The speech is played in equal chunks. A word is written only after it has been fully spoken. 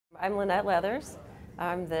I'm Lynnette Leathers.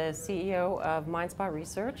 I'm the CEO of MindSpot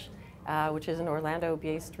Research, which is an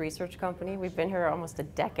Orlando-based research company. We've been here almost a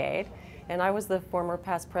decade, and I was the former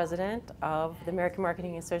past president of the American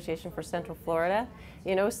Marketing Association for Central Florida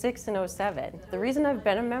in '06 and '07. The reason I've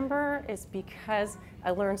been a member is because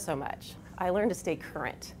I learned so much. I learned to stay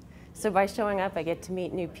current. So by showing up, I get to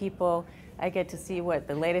meet new people. I get to see what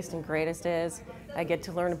the latest and greatest is. I get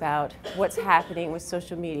to learn about what's happening with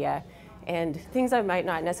social media and things I might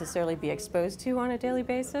not necessarily be exposed to on a daily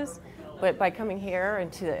basis, but by coming here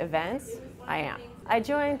and to the events, I am. I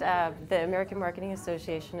joined the American Marketing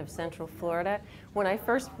Association of Central Florida when I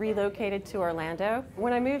first relocated to Orlando.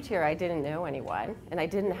 When I moved here, I didn't know anyone, and I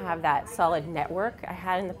didn't have that solid network I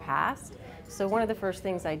had in the past. So one of the first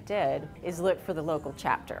things I did is look for the local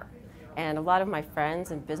chapter. And a lot of my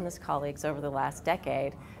friends and business colleagues over the last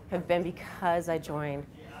decade have been because I joined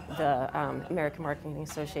the American Marketing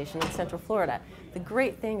Association in Central Florida. The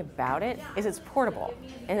great thing about it is it's portable,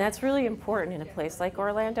 and that's really important in a place like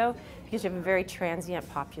Orlando because you have a very transient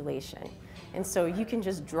population. And so you can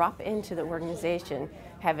just drop into the organization,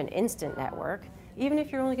 have an instant network, even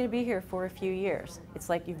if you're only going to be here for a few years. It's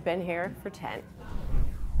like you've been here for 10.